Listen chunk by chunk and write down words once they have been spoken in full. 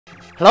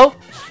Hello，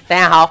 大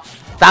家好，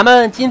咱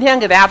们今天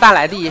给大家带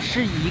来的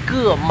是一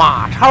个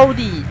马超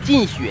的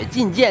进血、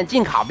进剑、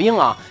进卡兵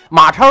啊。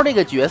马超这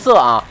个角色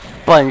啊，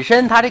本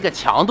身他这个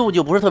强度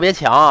就不是特别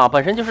强啊，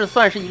本身就是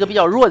算是一个比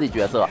较弱的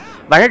角色。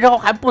完事之后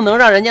还不能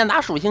让人家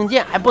拿属性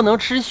剑，还不能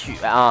吃血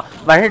啊。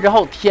完事之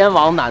后天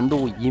王难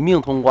度一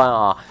命通关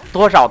啊，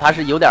多少他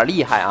是有点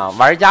厉害啊。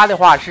玩家的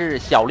话是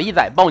小李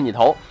仔抱你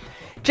头。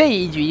这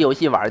一局游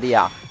戏玩的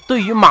呀，对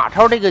于马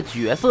超这个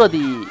角色的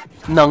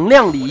能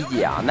量理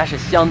解啊，那是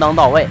相当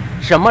到位。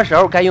什么时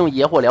候该用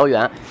野火燎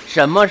原，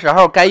什么时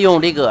候该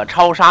用这个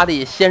超杀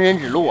的仙人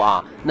指路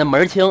啊，那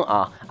门清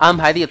啊，安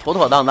排的妥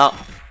妥当当。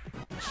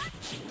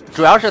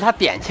主要是他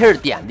点气儿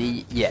点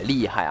的也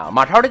厉害啊。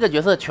马超这个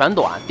角色拳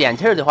短，点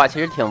气儿的话其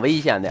实挺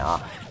危险的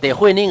啊，得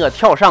会那个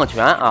跳上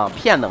拳啊，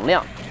骗能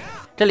量。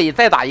这里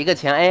再打一个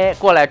前 A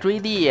过来追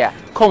地，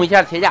控一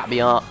下铁甲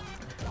兵。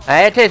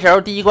哎，这时候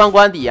第一关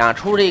关底啊，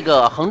出这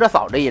个横着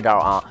扫这一招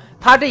啊，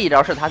他这一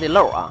招是他的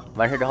漏啊。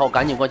完事之后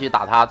赶紧过去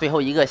打他，最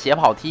后一个斜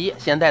跑踢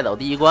先带走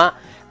第一关。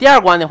第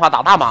二关的话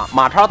打大马，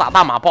马超打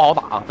大马不好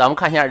打啊，咱们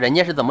看一下人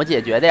家是怎么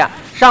解决的呀。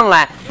上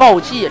来爆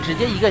气，直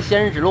接一个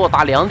仙人指路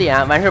打2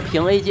点，完事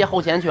平 A 接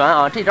后前拳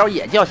啊，这招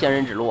也叫仙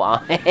人指路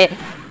啊，嘿嘿。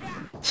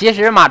其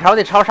实马超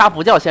的超杀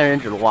不叫仙人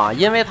指路啊，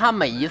因为他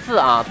每一次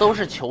啊都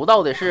是求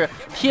到的是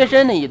贴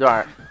身那一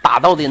段。打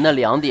到的那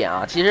2点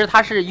啊，其实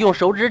他是用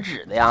手指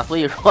指的呀，所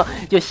以说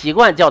就习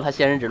惯叫他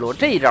仙人指路。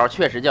这一招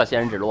确实叫仙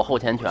人指路后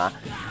前拳。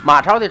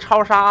马超的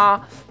超杀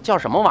叫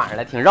什么玩意儿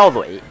来？挺绕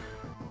嘴，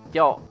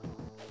叫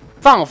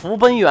藏伏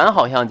奔源，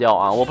好像叫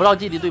啊，我不知道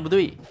记得对不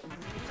对。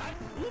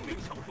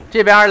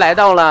这边来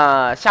到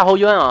了夏侯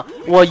渊啊，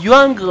我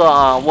渊哥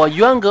啊，我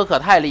渊哥可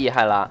太厉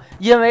害了，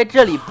因为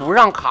这里不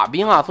让卡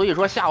兵啊，所以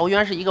说夏侯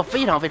渊是一个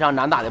非常非常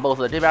难打的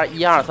BOSS。这边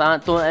1、2、3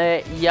蹲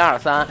A，1、2、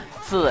3、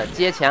4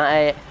接前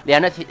A，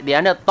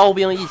 连着刀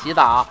兵一起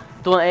打，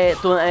蹲 A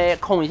蹲 A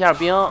控一下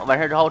兵，完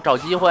事之后找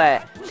机会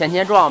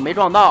前撞没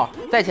撞到，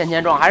再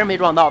前撞还是没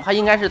撞到，他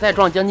应该是在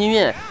撞将军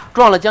印，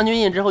撞了将军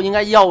印之后应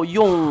该要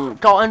用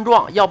招安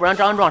撞，要不然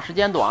招安撞时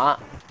间短。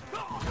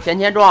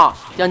前撞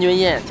将军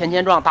印，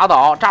前撞打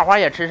倒，炸花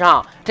也吃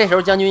上。这时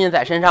候将军印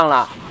在身上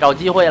了，找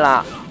机会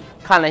了。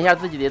看了一下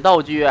自己的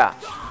道具，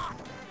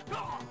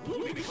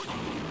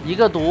一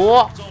个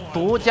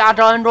毒加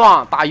招安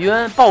撞打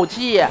晕爆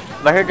气，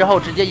完事之后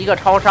直接一个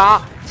超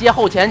杀，接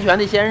后前拳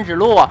的仙人指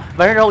路，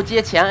完事之后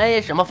接前 A，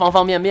 什么方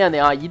方面面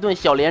的啊，一顿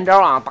小连招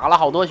啊，打了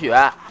好多血。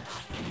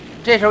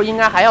这时候应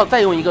该还要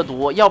再用一个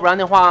毒，要不然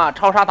的话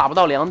超杀打不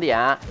到2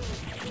点。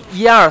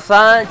1、2、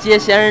3接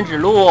仙人指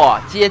路，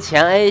接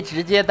前 A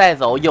直接带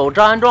走，有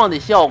招安撞的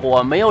效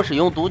果，没有使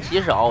用毒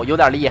起手，有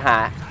点厉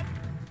害。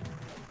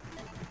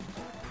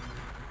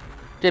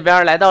这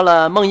边来到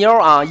了梦优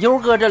啊，优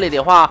哥这里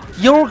的话，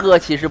优哥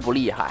其实不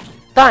厉害，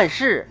但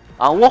是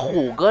啊，我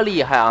虎哥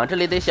厉害啊，这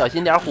里得小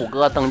心点。虎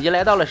哥等级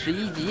来到了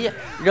11级，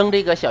扔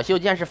这个小袖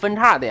剑是分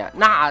叉的，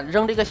那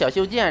扔这个小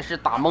袖剑是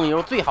打梦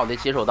游最好的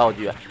起手道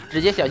具。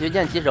直接小袖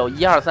剑起手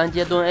，1、2、3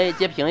接蹲 A，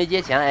 接平 A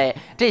接前 A，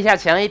 这下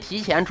前 A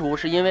提前出，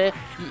是因为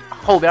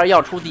后边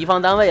要出敌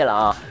方单位了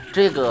啊。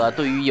这个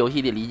对于游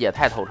戏的理解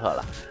太透彻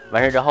了。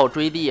完事之后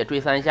追地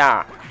追3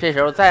下，这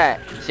时候再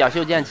小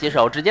袖剑起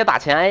手，直接打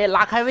前 A，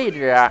 拉开位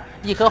置，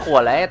一颗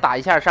火雷打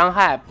一下伤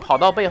害，跑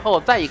到背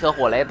后再一颗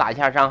火雷打一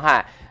下伤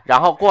害。然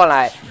后过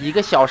来一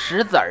个小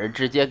石子儿，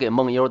直接给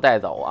梦优带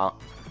走啊！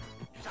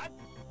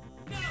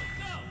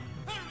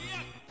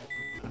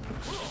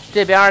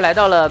这边来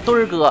到了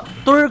墩儿哥，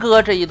墩儿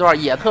哥这一段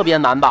也特别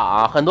难打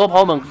啊！很多朋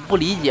友们不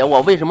理解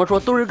我为什么说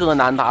墩儿哥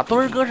难打，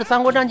墩儿哥是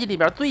三国战记里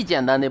边最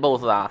简单的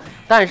BOSS 啊，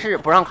但是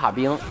不让卡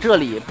兵，这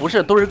里不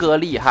是墩儿哥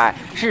厉害，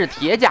是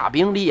铁甲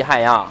兵厉害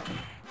呀！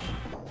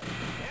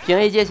平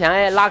A 接前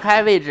A， 拉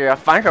开位置，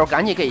反手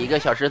赶紧给一个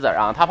小石子儿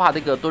啊，他怕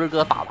这个墩儿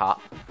哥打他。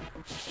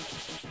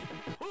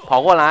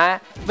跑过来，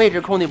位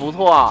置控的不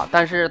错，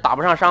但是打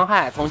不上伤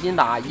害，重新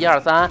打1、2、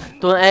3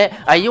蹲 A。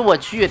哎呦我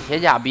去，铁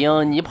甲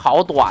兵你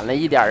跑短了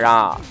一点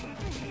啊！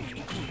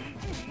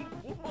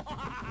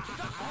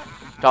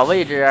找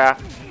位置，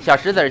小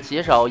石子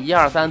起手，1、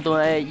2、3蹲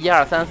A，1、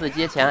2、3、4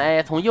接前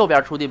A， 从右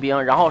边出的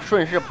兵，然后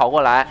顺势跑过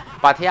来，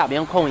把铁甲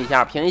兵控一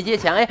下，平 A 接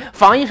前 A，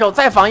 防一手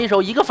再防一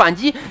手，一个反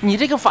击，你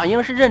这个反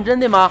应是认真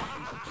的吗？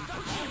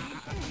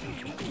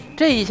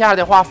这一下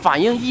的话，反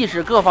应意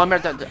识各方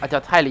面这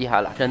太厉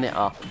害了，真的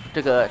啊，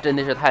这个真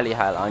的是太厉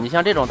害了啊！你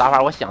像这种打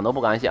法，我想都不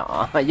敢想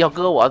啊！要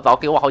搁我早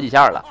给我好几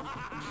下了。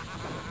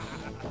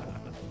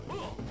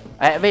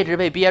哎，位置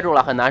被憋住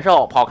了，很难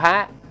受，跑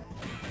开。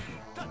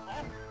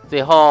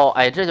最后，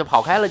哎，这就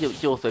跑开了，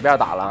就随便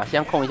打了。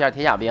先控一下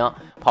铁甲兵，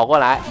跑过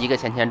来一个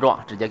前撞，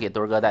直接给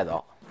墩儿哥带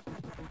走。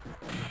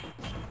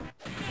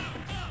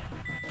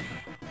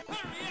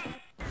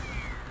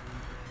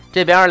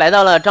这边来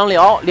到了张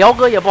辽，辽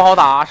哥也不好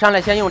打，上来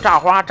先用炸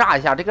花炸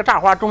一下，这个炸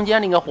花中间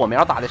那个火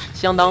苗打的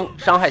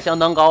伤害相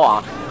当高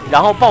啊，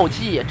然后爆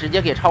气直接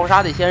给超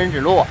杀的仙人指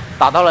路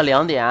打到了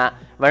2点，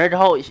完事之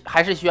后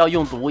还是需要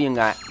用毒，应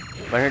该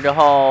完事之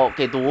后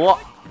给毒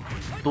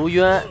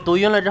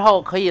晕了之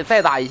后可以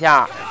再打一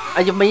下，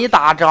哎呀，没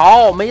打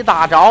着，没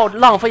打着，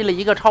浪费了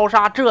一个超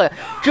杀，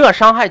这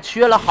伤害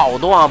缺了好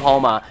多啊，朋友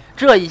们，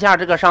这一下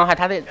这个伤害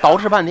他得捯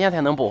饬半天才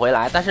能补回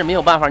来，但是没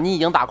有办法，你已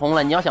经打空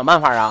了，你要想办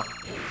法啊。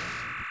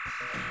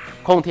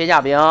控铁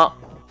甲兵，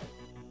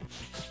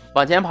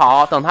往前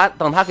跑，等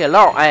他给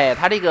漏，哎，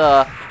他这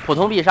个普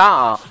通必杀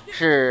啊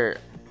是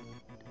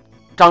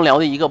张辽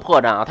的一个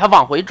破绽啊，他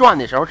往回转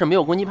的时候是没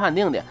有攻击判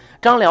定的。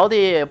张辽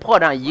的破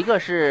绽一个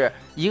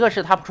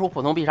是他出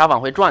普通必杀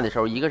往回转的时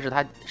候，一个是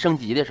他升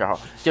级的时候，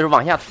就是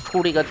往下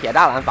出这个铁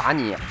栅栏砸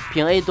你，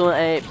平 A 蹲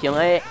A 平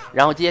A，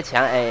 然后接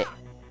前 A，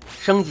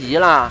 升级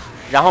了，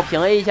然后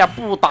平 A 一下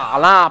不打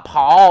了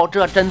跑，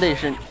这真的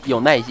是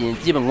有耐心，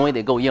基本功也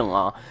得够硬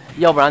啊，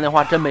要不然的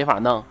话真没法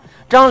弄。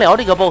张辽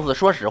这个 BOSS，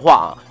 说实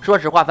话，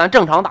咱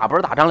正常打不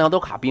是打张辽都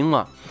卡兵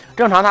啊。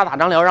正常他打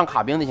张辽让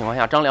卡兵的情况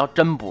下，张辽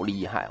真不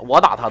厉害，我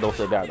打他都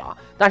随便打。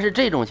但是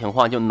这种情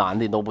况就难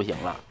的都不行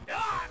了。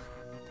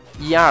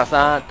1、2、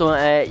3蹲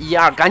A， 1、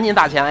2赶紧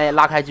打前 A，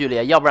 拉开距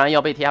离，要不然要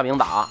被铁甲兵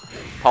打。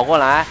跑过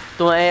来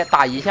蹲 A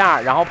打一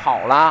下，然后跑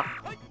了。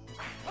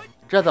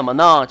这怎么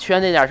弄？缺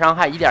那点伤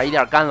害，一点一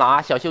点干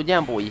拉，小袖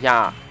剑补一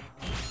下。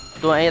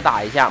蹲 A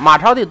打一下，马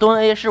超的蹲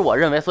A 是我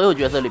认为所有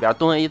角色里边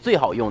蹲 A 最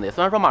好用的。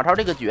虽然说马超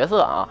这个角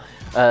色啊，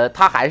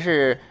他还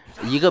是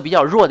一个比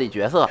较弱的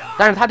角色，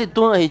但是他的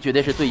蹲 A 绝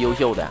对是最优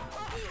秀的。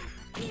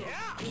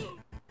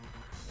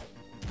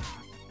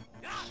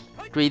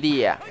追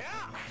地，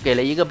给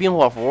了一个冰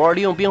火符，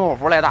利用冰火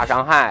符来打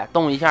伤害，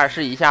动一下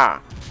试一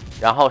下，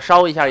然后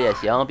烧一下也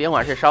行，别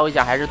管是烧一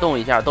下还是动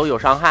一下都有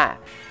伤害。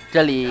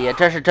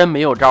这是真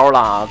没有招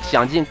了，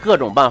想尽各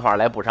种办法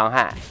来补伤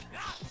害。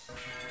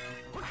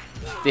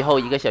最后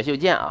一个小袖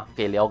剑啊，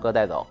给辽哥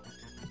带走。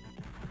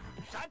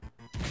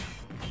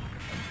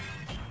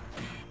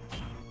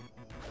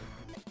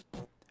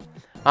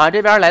啊，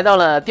这边来到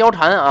了貂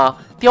蝉啊，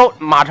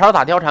马超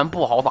打貂蝉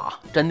不好打，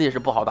真的是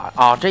不好打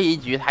啊！这一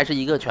局还是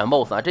一个全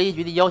BOSS 啊，这一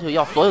局的要求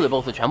要所有的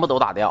BOSS 全部都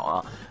打掉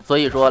啊，所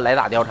以说来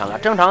打貂蝉了。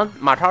正常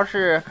马超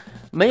是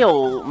没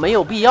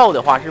有必要的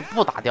话是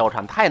不打貂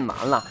蝉，太难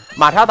了。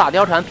马超打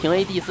貂蝉平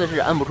A 第4是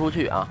摁不出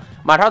去啊。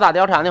马超打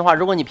貂蝉的话，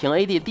如果你平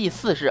AD 第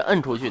4是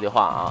摁出去的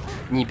话啊，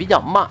你比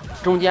较慢，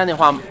中间的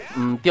话，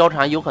貂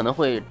蝉有可能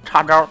会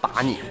插招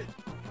打你。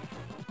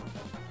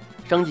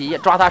升级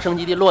抓他升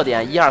级的落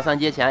点，1、2、3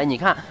接前，你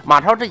看马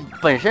超这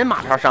本身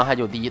马超伤害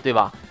就低，对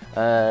吧？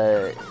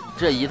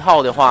这一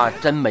套的话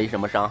真没什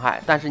么伤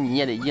害，但是你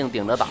也得硬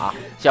顶着打，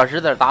小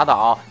石子打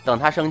倒，等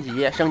他升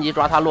级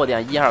抓他落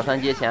点，1、2、3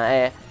接前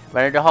A，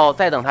 完了之后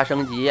再等他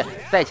升级，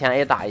再前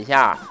A 打一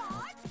下，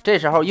这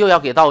时候又要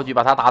给道具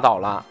把他打倒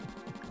了。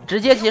直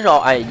接起手，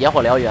哎，野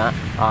火燎原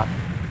啊，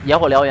野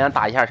火燎原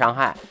打一下伤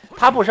害，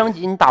他不升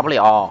级你打不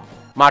了。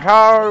马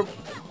超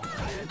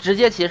直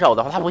接起手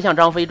的话，他不像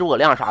张飞、诸葛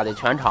亮啥的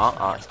全长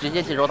啊，直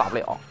接起手打不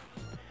了。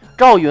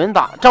赵云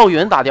打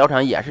貂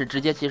蝉也是直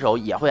接起手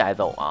也会挨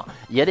揍啊，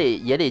也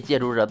得借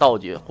助着道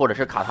具或者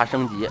是卡他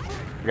升级，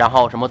然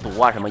后什么毒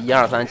啊什么1、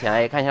2、3前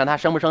A， 看一下他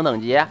升不升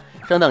等级，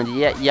升等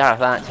级1、2、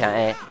3前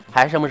A，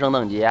 还升不升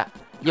等级，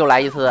又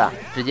来一次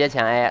直接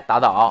前 A 打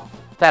倒，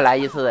再来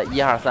一次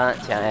1、2、3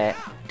前 A。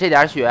这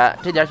点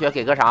血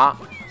给个啥？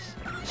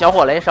小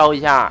火雷烧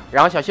一下，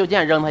然后小袖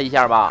剑扔他一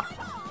下吧，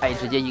哎，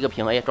直接一个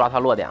平 A 抓他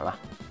落点了。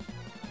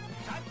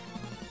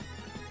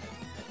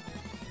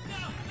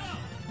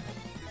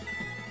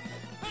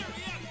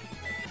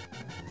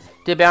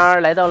这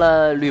边来到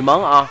了吕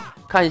蒙啊，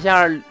看一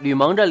下吕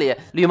蒙这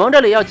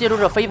里要借助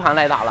着飞盘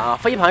来打了啊，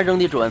飞盘扔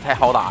的准才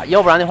好打，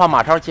要不然的话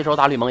马超起手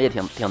打吕蒙也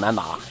挺难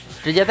打，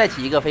直接再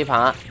起一个飞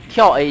盘，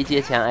跳 A 接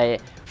前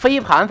A。飞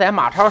盘在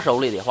马超手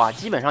里的话，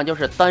基本上就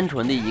是单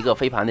纯的一个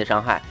飞盘的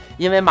伤害，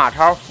因为马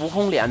超浮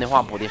空连的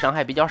话补的伤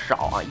害比较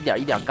少啊，一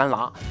点一点干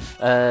拉。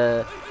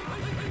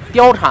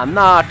貂蝉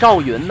呐、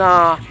赵云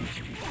呐、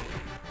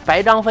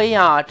白张飞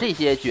呀这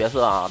些角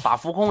色啊，打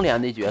浮空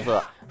连的角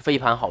色，飞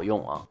盘好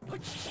用啊，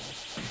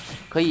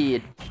可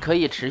以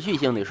持续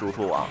性的输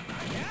出啊。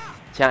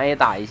前 A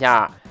打一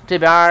下，这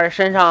边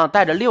身上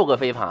带着6个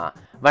飞盘，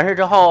完事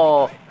之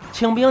后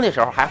清兵的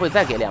时候还会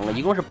再给2个，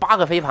一共是8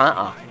个飞盘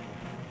啊。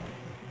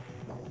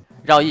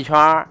绕一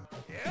圈，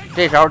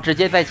这时候直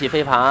接再起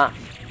飞盘，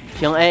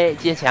平 A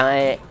接前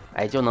A，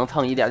 哎，就能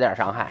蹭一点点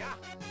伤害。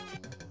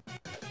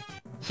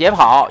斜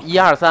跑1、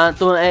2、3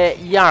蹲 A，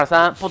 1、2、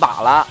3不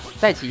打了，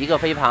再起一个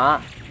飞盘，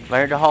完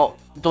事之后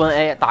蹲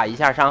A 打一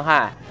下伤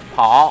害，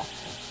跑，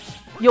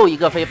又一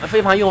个飞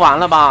盘用完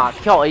了吧？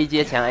跳 A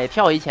接前 A，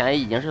 跳 A 前 A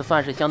已经是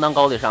算是相当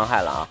高的伤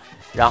害了啊。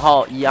然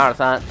后1、2、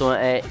3蹲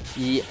A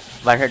 1，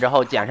完事之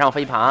后捡上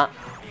飞盘。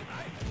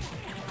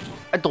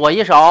躲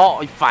一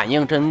手，反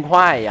应真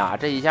快呀！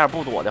这一下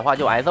不躲的话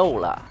就挨揍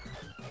了。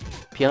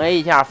平 A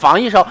一下，防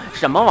一手，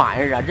什么玩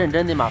意儿啊？认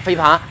真的吗？飞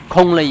盘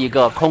空了一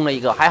个，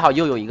还好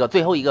又有一个，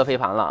最后一个飞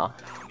盘了啊！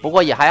不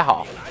过也还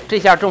好，这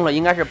下中了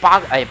应该是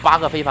8个，哎，8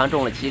个飞盘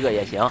中了7个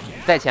也行。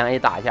再前 A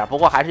打一下，不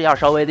过还是要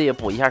稍微的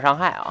补一下伤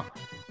害啊。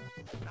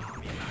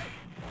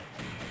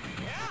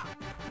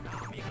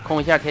控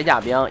一下铁甲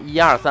兵，1、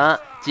2、3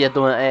接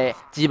蹲 A，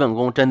 基本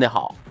功真的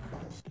好。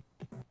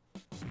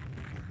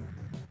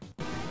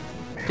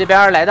这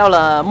边来到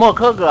了莫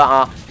科哥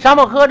啊，沙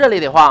漠科这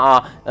里的话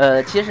啊，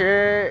其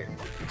实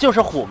就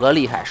是虎哥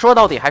厉害，说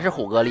到底还是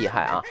虎哥厉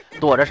害啊！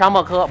躲着沙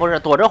漠科不是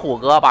躲着虎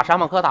哥，把沙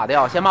漠科打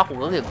掉，先把虎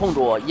哥给控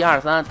住，1、2、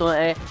3蹲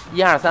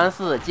A，1、2、3、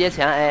4接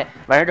前 A，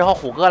 完事之后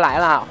虎哥来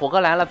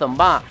了怎么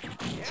办？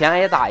前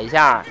A 打一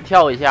下，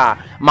跳一下，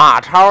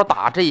马超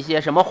打这些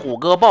什么虎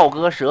哥、豹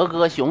哥、蛇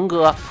哥、熊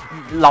哥、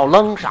老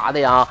愣啥的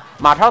呀，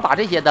马超打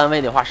这些单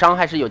位的话，伤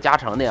害是有加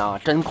成的啊，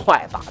真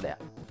快打的。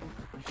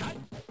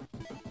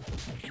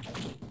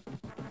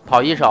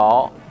跑一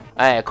手，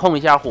哎，控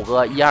一下虎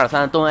哥，1、2、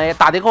3蹲 A，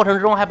 打的过程之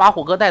中还把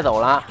虎哥带走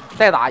了，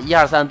再打1、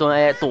2、3蹲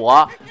A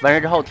躲，完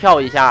事之后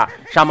跳一下，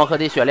沙漠科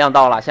的血量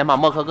到了，先把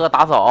莫科哥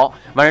打走，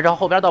完事之后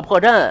后边到破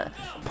阵，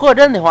破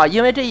阵的话，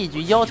因为这一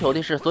局要求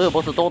的是所有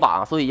BOSS 都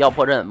打，所以要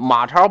破阵。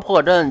马超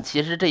破阵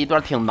其实这一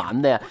段挺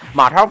难的，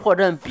马超破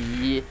阵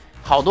比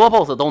好多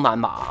BOSS 都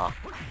难打啊。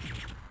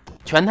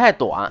拳太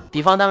短，敌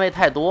方单位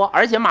太多，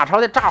而且马超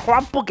的炸花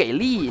不给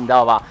力，你知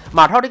道吧？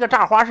马超这个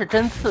炸花是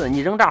真刺，你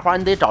扔炸花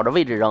你得找着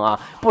位置扔啊，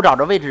不找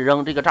着位置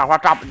扔，这个炸花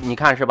炸，你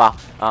看是吧？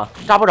啊，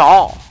炸不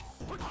着。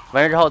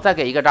完事之后再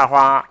给一个炸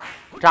花，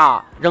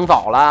炸扔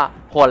早了，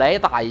火雷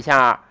打一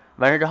下，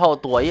完事之后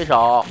躲一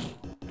手，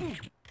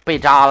被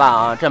扎了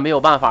啊，这没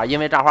有办法，因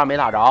为炸花没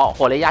打着，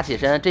火雷压起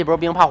身，这波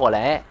兵怕火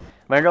雷，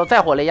完事之后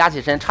再火雷压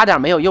起身，差点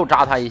没有又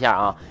扎他一下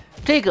啊。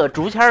这个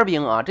竹签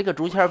兵啊，这个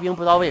竹签兵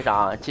不知道为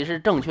啥，其实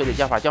正确的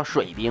叫法叫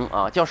水兵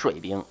啊，叫水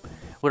兵，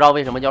不知道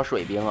为什么叫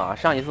水兵啊。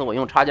上一次我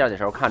用插件的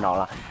时候看着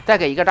了，再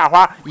给一个炸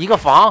花，一个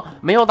防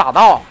没有打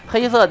到，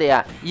黑色的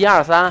1、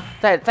2、3，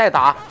再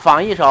打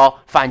防一手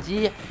反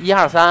击1、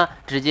2、3，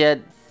直接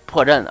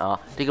破阵啊，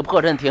这个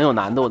破阵挺有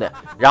难度的。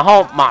然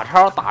后马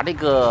超打这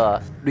个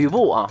吕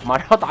布啊，马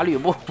超打吕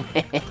布，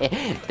嘿嘿嘿，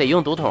得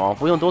用毒筒，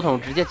不用毒筒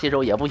直接起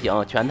手也不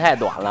行，拳太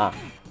短了。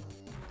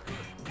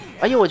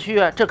哎呦我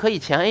去，这可以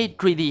前 A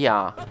坠地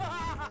呀！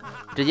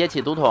直接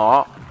起毒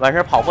筒，完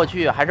事跑过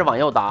去还是往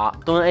右打，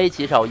蹲 A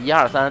起手1、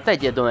2、3，再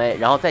接蹲 A，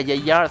 然后再接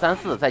1、2、3、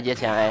4，再接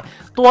前 A，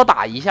 多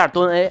打一下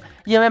蹲 A，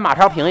 因为马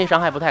超平 A 伤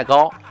害不太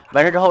高，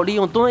完事之后利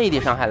用蹲 A 的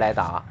伤害来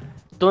打，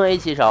蹲 A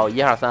起手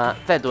1、2、3，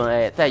再蹲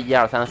A， 再1、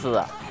2、3、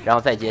4，然后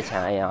再接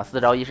前 A 啊，4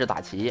招1式打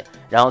齐，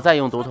然后再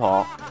用毒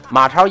筒。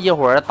马超一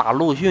会儿打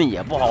陆逊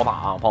也不好打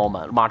啊，朋友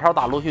们，马超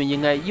打陆逊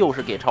应该又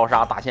是给超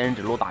杀打仙人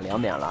指路打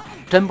2点了，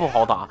真不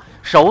好打。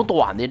手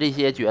短的这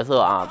些角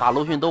色啊，打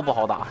陆逊都不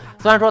好打。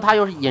虽然说他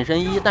又是隐身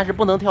1，但是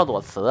不能跳左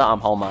慈啊，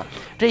朋友们。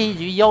这一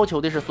局要求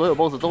的是所有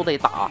BOSS 都得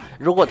打，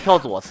如果跳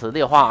左慈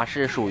的话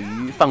是属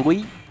于犯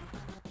规。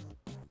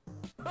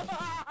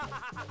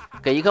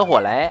给一颗火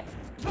雷，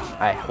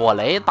哎，火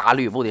雷打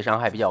吕布的伤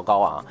害比较高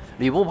啊，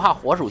吕布怕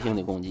火属性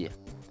的攻击。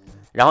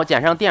然后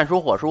减上电书、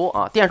火书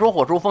啊，电书、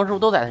火书、风书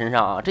都在身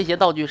上啊。这些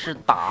道具是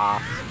打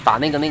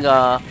那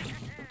个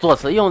左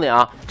慈用的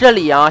啊。这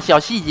里啊，小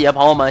细节，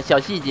朋友们，小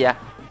细节，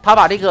他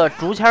把这个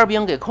竹签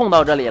兵给控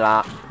到这里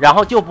了，然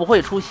后就不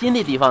会出新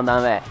的敌方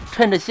单位。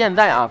趁着现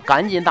在啊，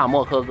赶紧打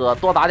莫科哥，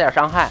多打点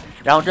伤害。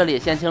然后这里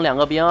先清2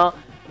个兵，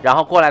然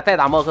后过来再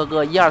打莫科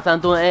哥，1、2、3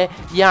蹲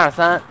A，1、2、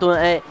3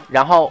蹲 A，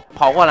 然后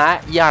跑过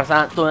来1、2、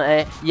3蹲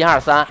A，1、2、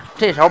3，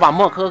这时候把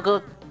莫科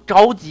哥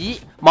着急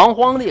忙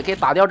慌的给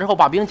打掉之后，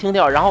把兵清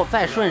掉，然后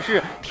再顺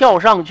势跳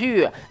上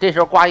去，这时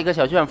候刮一个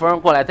小旋风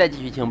过来，再继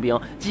续清兵，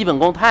基本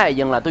功太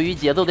硬了，对于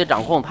节奏的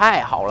掌控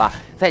太好了。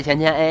再前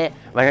A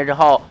完事之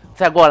后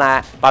再过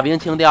来把兵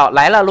清掉，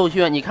来了陆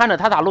逊，你看着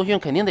他打陆逊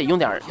肯定得用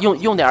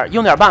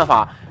点办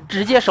法，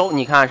直接手，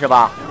你看是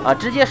吧？啊，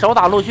直接手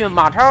打陆逊，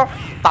马超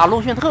打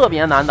陆逊特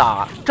别难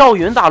打，赵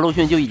云打陆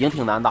逊就已经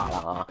挺难打了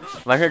啊。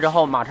完事之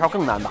后马超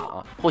更难打啊，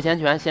后前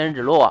拳仙人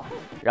指路。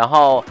然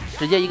后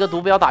直接一个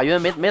毒镖打晕，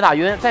没打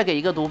晕，再给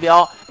一个毒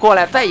镖过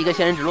来，再一个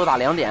仙人指路打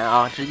2点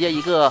啊，直接一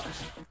个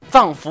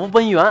藏符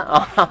奔源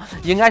啊，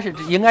应该是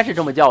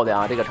这么叫的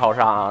啊，这个超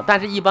杀啊，但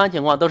是一般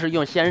情况都是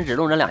用仙人指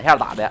路这2下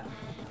打的。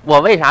我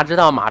为啥知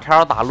道马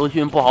超打陆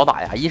逊不好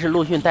打呀？一是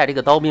陆逊带这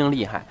个刀兵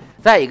厉害，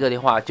再一个的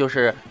话就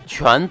是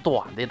拳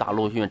短的打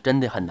陆逊真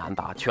的很难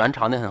打，拳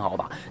长的很好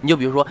打。你就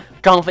比如说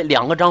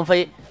2个张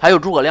飞还有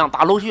诸葛亮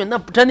打陆逊，那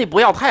真的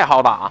不要太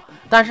好打，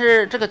但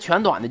是这个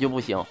拳短的就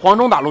不行。黄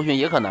忠打陆逊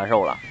也可难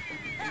受了。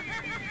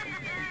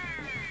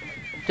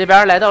这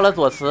边来到了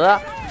左慈，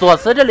左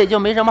慈这里就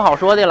没什么好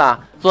说的了。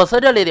左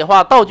慈这里的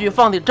话，道具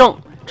放的正，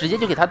直接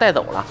就给他带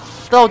走了；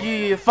道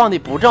具放的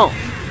不正，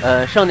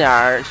剩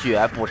点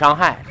血补伤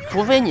害，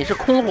除非你是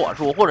空火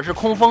术或者是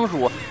空风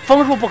术，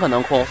风术不可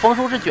能空，风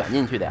术是卷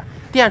进去的。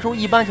电术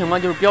一般情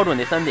况就是标准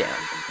的3点，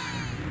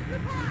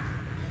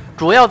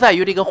主要在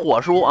于这个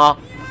火术啊，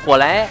火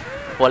雷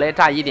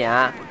炸1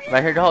点，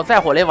完事之后再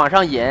火雷往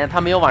上引，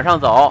他没有往上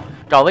走，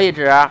找位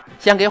置，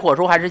先给火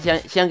术还是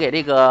先给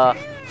这个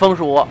风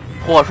术？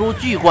火术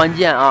巨关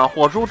键啊，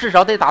火术至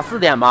少得打4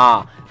点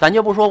吧，咱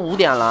就不说5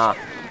点了，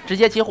直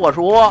接起火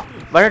术。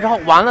完事之后，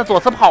完了，左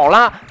慈跑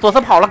了，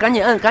赶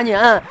紧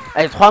摁，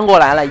哎，窜过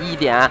来了，1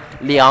点、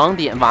2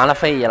点，完了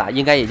废了，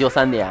应该也就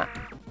3点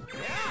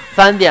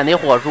，3点的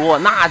火术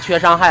那缺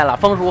伤害了。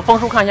风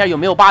术看一下有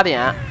没有8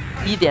点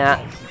，1点、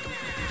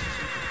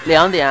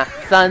2点、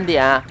3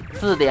点、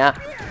4点、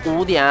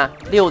5点、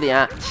6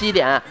点、7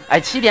点，哎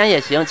，7点也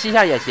行，7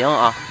下也行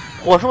啊。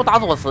火树打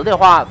左慈的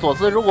话，左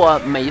慈如果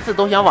每一次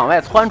都想往外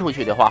窜出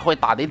去的话，会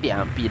打的点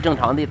比正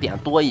常的点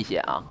多一些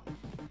啊。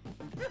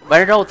完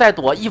事之后再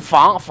躲一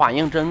防，反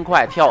应真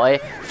快，跳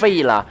A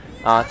废了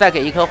啊！再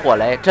给一颗火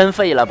雷，真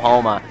废了，朋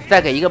友们！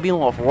再给一个冰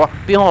火符，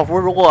冰火符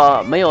如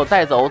果没有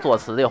带走左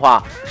慈的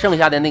话，剩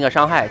下的那个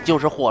伤害就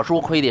是火树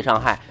亏的伤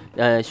害。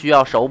需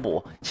要手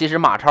补。其实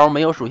马超没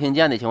有属性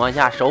键的情况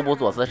下，手补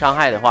左慈伤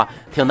害的话，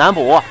挺难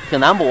补，挺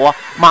难补。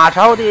马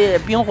超的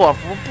冰火符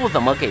不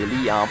怎么给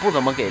力啊，不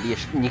怎么给力。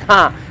你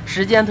看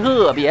时间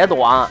特别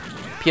短，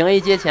平 A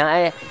接前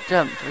A，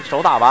 这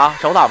手打吧，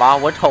手打吧。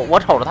我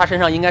瞅着他身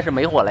上应该是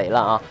没火雷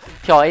了啊，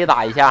跳 A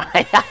打一下，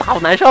哎呀，打好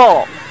难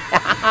受。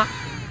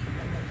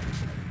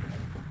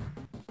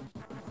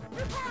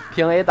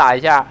平 A 打一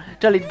下，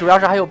这里主要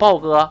是还有豹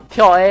哥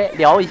跳 A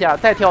聊一下，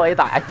再跳 A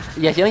打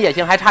也行也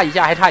行，还差一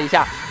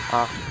下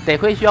啊！得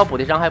亏需要补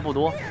的伤害不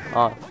多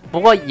啊，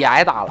不过也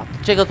挨打了。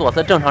这个左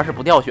慈正常是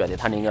不掉血的，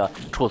他那个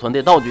储存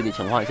的道具的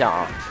情况下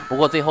啊，不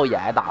过最后也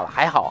挨打了，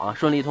还好啊，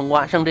顺利通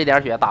关，剩这点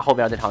血打后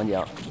边的场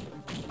景。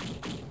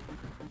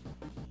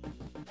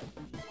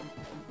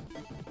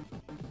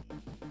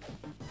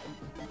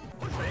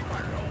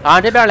啊，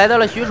这边来到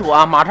了许褚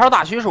啊，马超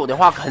打许褚的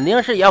话，肯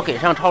定是要给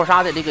上超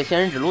杀的这个仙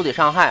人指路的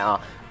伤害啊，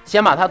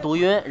先把他毒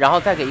晕，然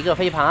后再给一个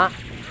飞盘，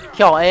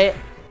跳 A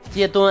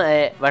接蹲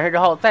A， 完事之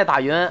后再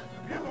打晕，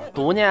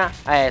毒呢，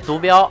哎，毒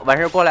镖，完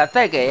事过来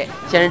再给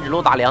仙人指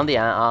路打2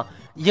点啊，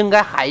应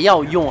该还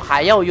要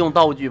用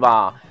道具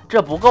吧，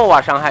这不够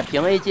啊，伤害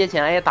平 A 接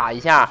前 A 打一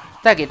下，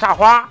再给炸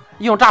花，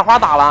用炸花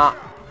打了。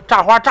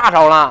炸花炸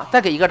着了，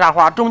再给一个炸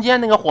花，中间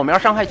那个火苗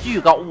伤害巨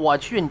高，我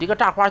去，你这个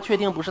炸花确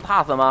定不是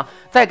TAS 吗？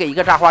再给一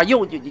个炸花，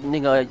又那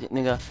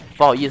个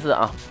不好意思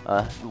啊，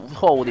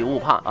错误的误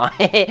判啊，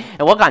嘿嘿，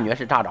我感觉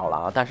是炸着了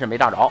啊，但是没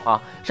炸着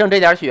啊，剩这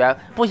点血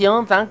不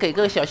行，咱给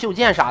个小袖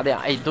剑啥的，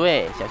哎，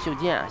对，小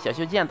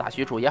袖剑打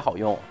许褚也好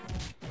用。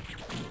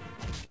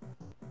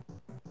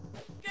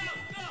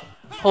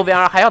后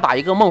边还要打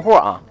一个孟获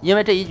啊，因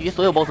为这一局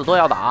所有 BOSS 都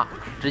要打，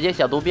直接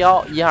小毒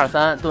镖1、2、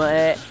3蹲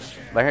A。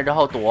完事之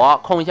后躲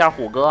控一下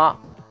虎哥，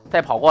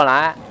再跑过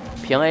来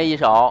平 A 一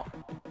手，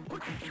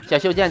小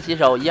袖剑起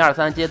手1、2、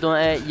3接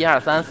蹲 A， 1、2、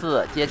3、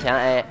4接前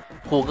A，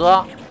 虎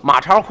哥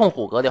马超控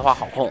虎哥的话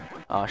好控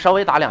啊，稍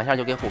微打2下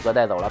就给虎哥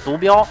带走了。毒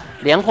镖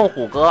连控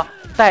虎哥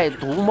带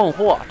毒孟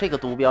获，这个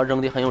毒镖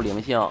扔的很有灵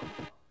性。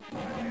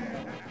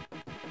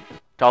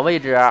找位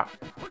置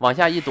往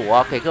下一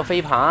躲，给个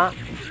飞盘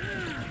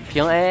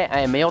平 A，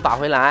 哎，没有打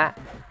回来。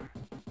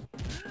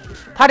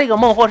他这个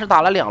孟获是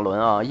打了2轮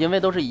啊，因为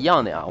都是一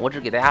样的啊，我只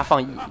给大家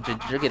放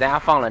只给大家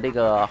放了这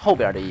个后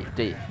边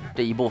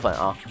这一部分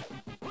啊。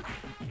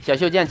小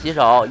袖剑起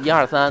手1、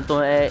2、3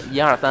蹲 A，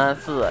 1、2、3、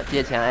4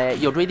接前 A，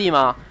 有追地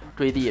吗？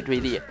追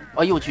地，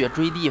哎呦去，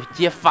追地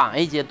接反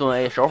A 接蹲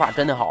A， 手法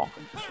真的好。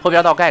后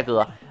边到盖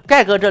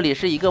哥这里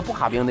是一个不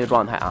卡兵的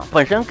状态啊，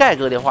本身盖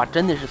哥的话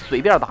真的是随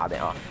便打的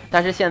啊，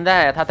但是现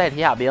在他带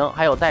铁甲兵，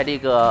还有带这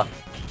个。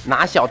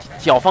拿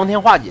小方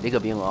天画戟这个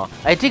兵啊，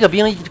哎，这个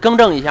兵更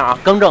正一下啊，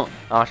更正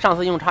啊！上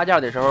次用插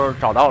件的时候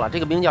找到了，这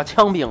个兵叫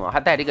枪兵啊，还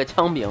带这个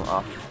枪兵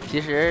啊。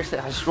其实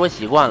说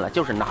习惯了，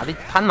就是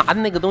他拿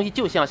的那个东西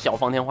就像小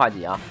方天画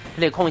戟啊。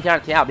这里控一下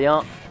铁甲兵，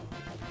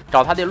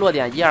找他的落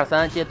点1、2、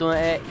3接蹲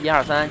A， 1、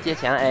2、3接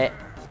前 A，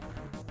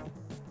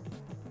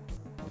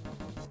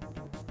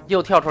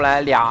 又跳出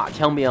来俩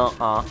枪兵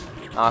啊，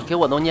给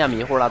我都念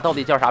迷糊了，到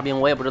底叫啥兵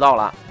我也不知道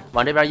了。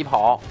往这边一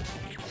跑。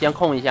先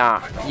控一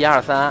下1、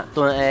2、3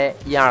蹲 A，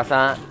 1、2、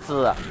3、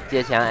4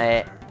接前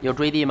A， 有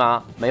追地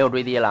吗？没有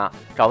追地了，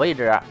找位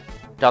置，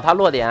找他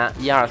落点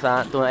1、2、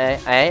3蹲 A，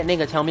 哎，那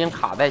个枪兵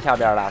卡在下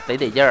边了，得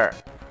劲儿。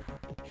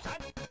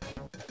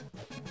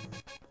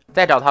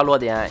再找他落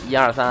点1、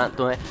2、3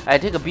蹲 A， 哎，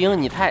这个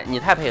兵你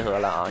太配合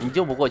了啊，你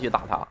就不过去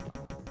打他。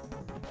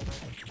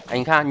哎，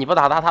你看你不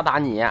打他，他打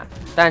你，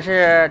但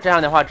是这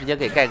样的话直接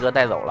给盖哥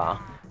带走了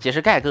啊。其实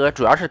盖哥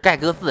主要是盖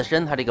哥自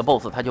身，他这个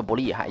BOSS 他就不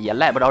厉害，也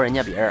赖不着人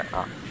家别人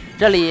啊。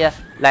这里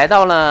来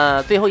到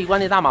了最后一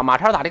关的大马，马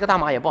超打这个大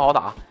马也不好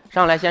打，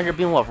上来先是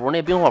冰火符，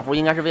那冰火符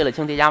应该是为了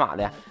清叠加码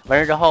的，完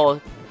事之后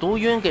毒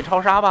晕给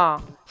超杀吧，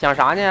想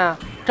啥呢？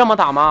这么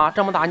打吗？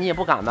这么打你也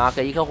不敢呐，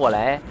给一颗火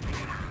雷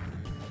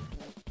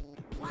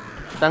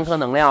，3颗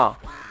能量。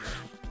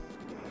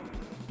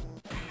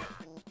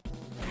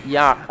1、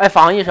2，哎，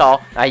防一手，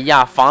哎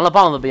呀，防了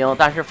棒子兵，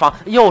但是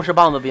又是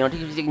棒子兵，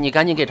这个你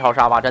赶紧给超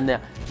杀吧，真的，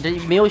你这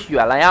没有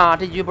血了呀，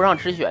这局不让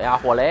吃血呀，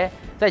火雷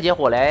再接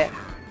火雷，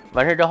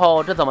完事之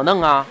后这怎么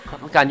弄啊？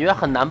感觉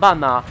很难办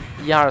呐。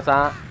1、2、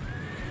3，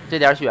这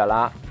点血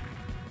了，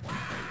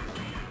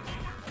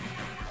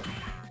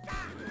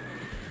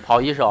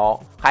跑一手，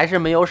还是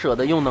没有舍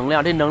得用能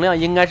量，这能量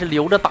应该是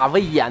留着打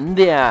魏延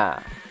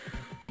的。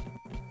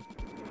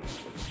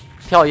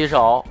跳一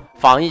手，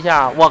防一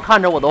下，我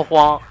看着我都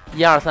慌。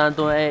1、2、3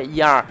蹲 A，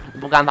 1、2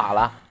不敢打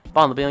了，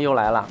棒子兵又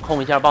来了，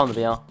控一下棒子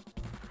兵，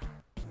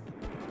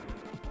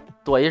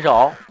躲一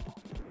手，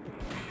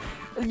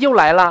又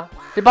来了，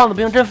这棒子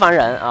兵真烦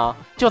人啊！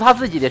就他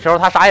自己的时候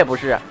他啥也不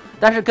是，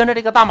但是跟着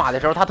这个大马的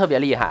时候，他特别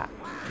厉害。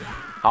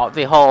好，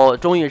最后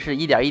终于是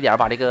一点一点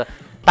把这个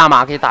大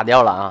马给打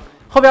掉了啊。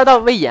后边到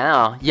魏延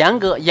啊，严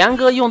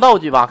哥用道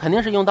具吧，肯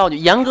定是用道具。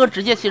严哥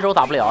直接起手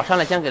打不了，上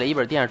来先给了一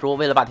本电书，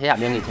为了把铁甲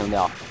兵给清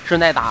掉，顺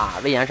带打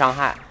魏延伤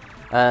害。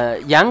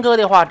严哥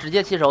的话直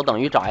接起手等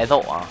于找挨揍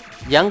啊。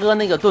严哥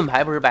那个盾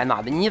牌不是白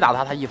拿的，你打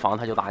他，他一防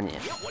他就打你。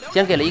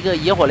先给了一个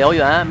野火燎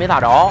原，没打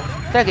着，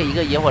再给一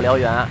个野火燎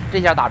原，这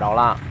下打着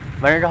了。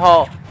完事之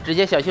后直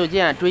接小袖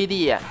剑追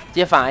地，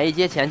接反 A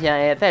接前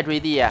A， 再追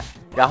地，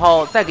然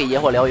后再给野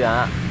火燎原。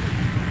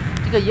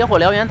这个野火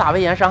燎原打魏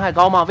延伤害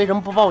高吗？为什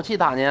么不爆气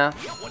打呢？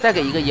再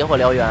给一个野火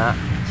燎原，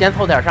先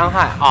凑点伤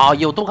害啊！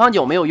有杜康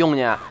九没有用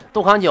呢，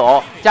杜康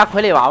九加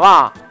傀儡娃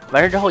娃，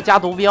完事之后加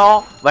毒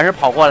镖，完事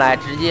跑过来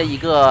直接一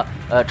个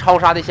超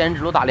杀的仙人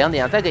指路打2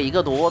点，再给一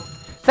个毒，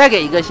再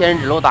给一个仙人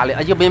指路打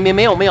2，就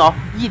没有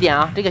1点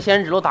啊！这个仙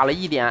人指路打了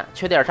1点，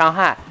缺点伤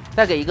害，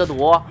再给一个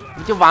毒，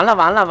就完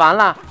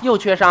了，又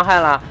缺伤害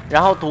了，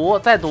然后毒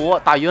再毒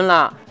打晕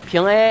了，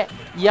平 A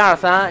 1、2、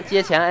3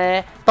接前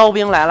A。刀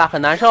兵来了，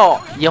很难受。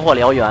野火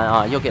燎原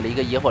啊，又给了一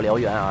个野火燎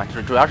原啊，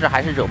主要是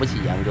还是惹不起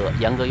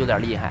严哥有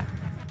点厉害。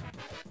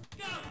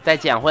再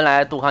捡回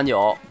来杜康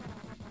九，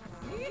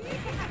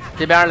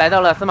这边来到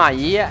了司马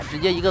懿，直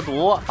接一个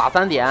毒打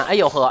3点，哎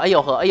呦呵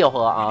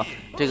啊！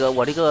这个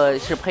我这个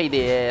是配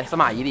的司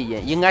马懿的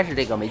音，应该是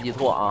这个没记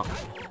错啊。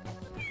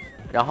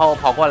然后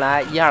跑过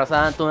来1、2、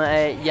3蹲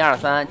A， 1、2、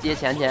3接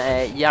前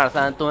A， 1、2、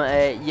3蹲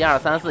A， 1、2、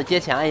3、4接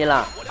前 A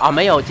了啊，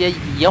没有接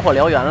野火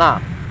燎原了。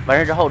完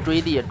事之后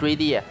追地，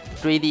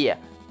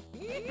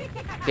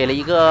给了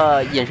一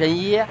个隐身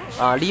衣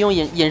啊，利用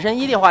隐身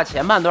衣的话，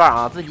前半段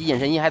啊自己隐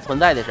身衣还存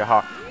在的时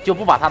候，就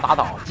不把他打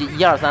倒，1、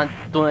2、3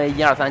蹲 A，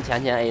 1、2、3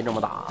前 A 这么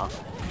打啊。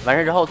完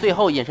事之后，最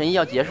后隐身衣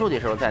要结束的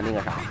时候再那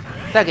个啥，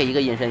再给一个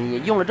隐身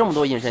衣，用了这么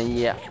多隐身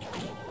衣，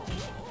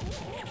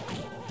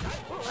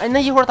哎，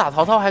那一会儿打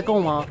曹操还够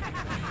吗？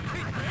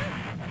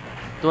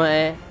蹲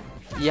A，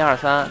 1、2、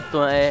3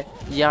蹲 A，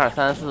 1、2、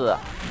3、4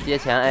接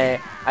前 A。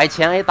哎，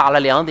前 A 打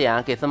了2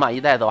点，给司马懿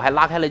带走，还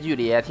拉开了距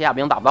离，铁甲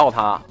兵打不到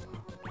他。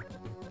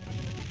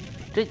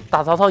这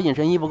打曹操隐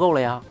身衣不够了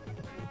呀！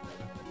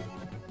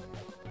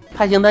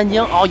太清丹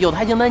经哦，有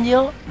太清丹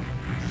经，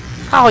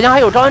他好像还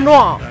有招安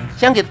状，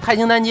先给太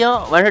清丹经，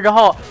完事之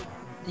后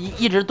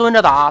一直蹲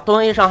着打，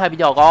蹲 A 伤害比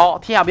较高，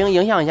铁甲兵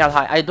影响一下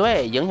他，哎，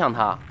对，影响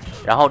他，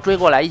然后追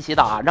过来一起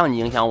打，让你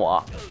影响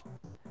我。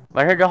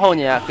完事之后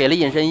呢，给了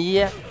隐身衣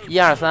，1、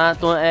2、3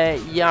蹲 A，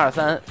 1、2、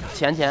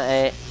3前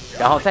A。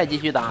然后再继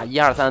续打1、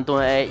2、3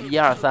蹲 A，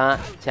 1、2、3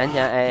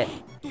前 A，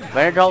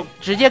 完事之后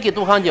直接给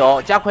杜康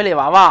九加傀儡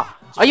娃娃，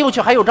哎呦我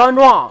去，还有招安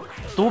状，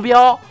毒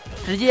镖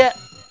直接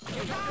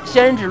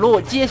仙人指路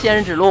接仙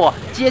人指路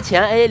接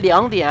前 A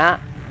 2点，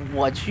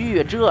我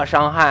去这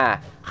伤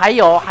害，还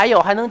有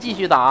还能继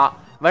续打，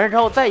完事之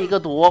后再一个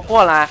毒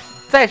过来，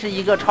再是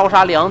一个超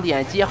杀2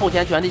点接后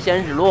前拳的仙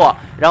人指路，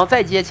然后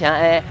再接前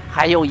A，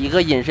 还有一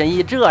个隐身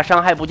衣，这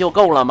伤害不就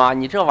够了吗？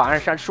你这玩意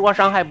儿说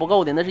伤害不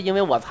够的，那是因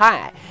为我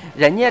菜，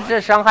人家这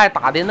伤害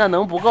打的那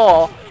能不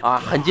够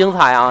啊？很精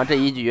彩啊这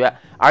一局，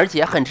而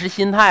且很吃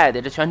心态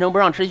的，这全程不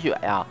让吃血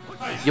呀，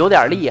有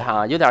点厉害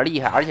啊，有点厉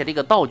害，而且这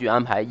个道具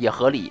安排也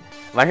合理。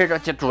完事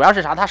这主要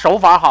是啥？他手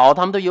法好，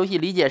他们对游戏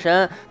理解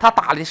深，他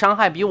打的伤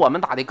害比我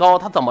们打的高，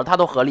他怎么他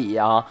都合理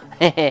呀，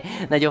嘿嘿。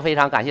那就非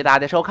常感谢大家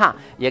的收看，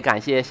也感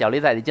谢小李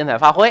仔的精彩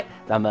发挥，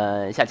咱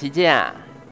们下期见。